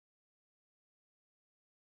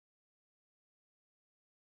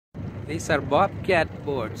These are Bobcat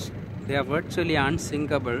boats. They are virtually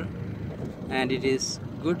unsinkable and it is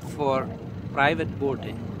good for private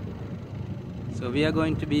boating. So we are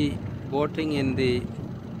going to be boating in the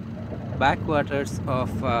backwaters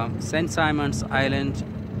of St. Simon's Island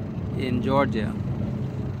in Georgia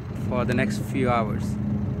for the next few hours.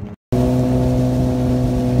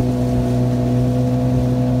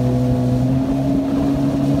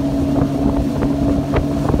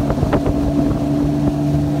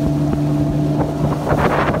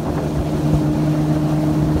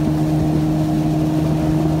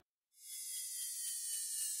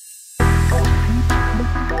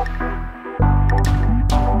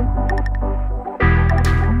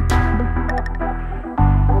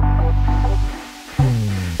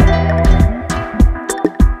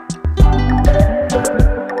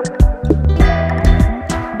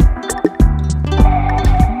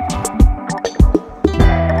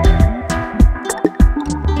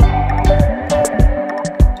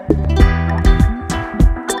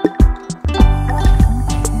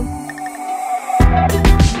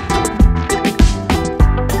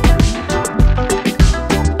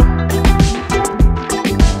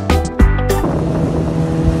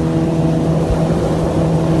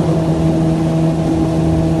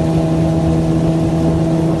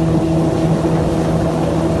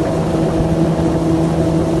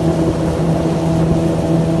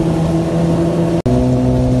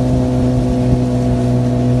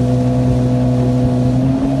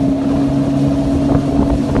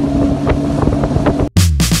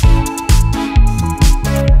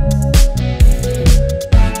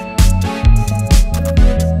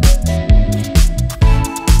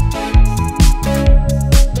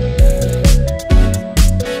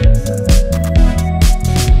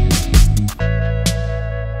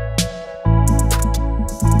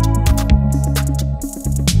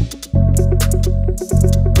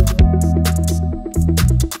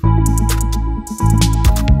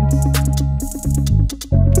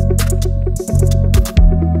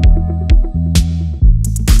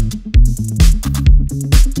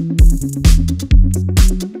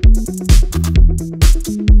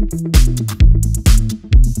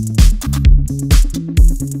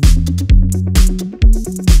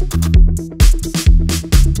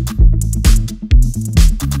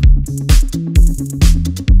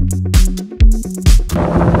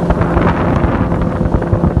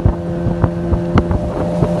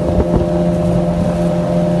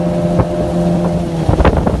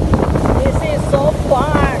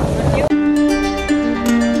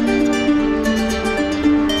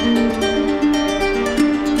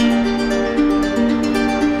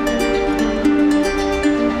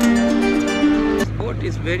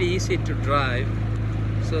 Very easy to drive.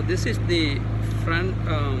 So this is the front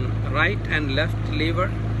right and left lever.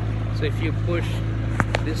 So if you push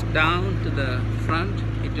this down to the front,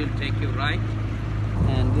 it will take you right,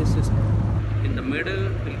 and this is in the middle,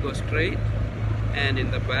 it will go straight, and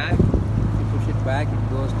in the back, if you push it back, it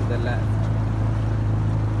goes to the left.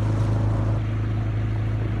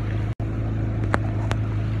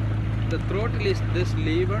 The throttle is this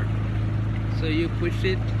lever, so you push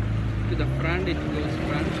it to the front, it goes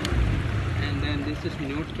front, and then this is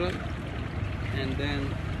neutral, and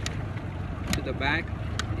then to the back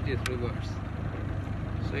it is reverse.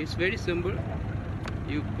 So it's very simple.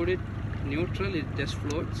 You put it neutral, it just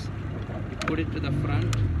floats. You put it to the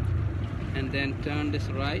front and then turn this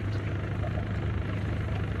right.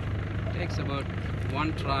 It takes about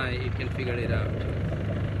one try, you can figure it out.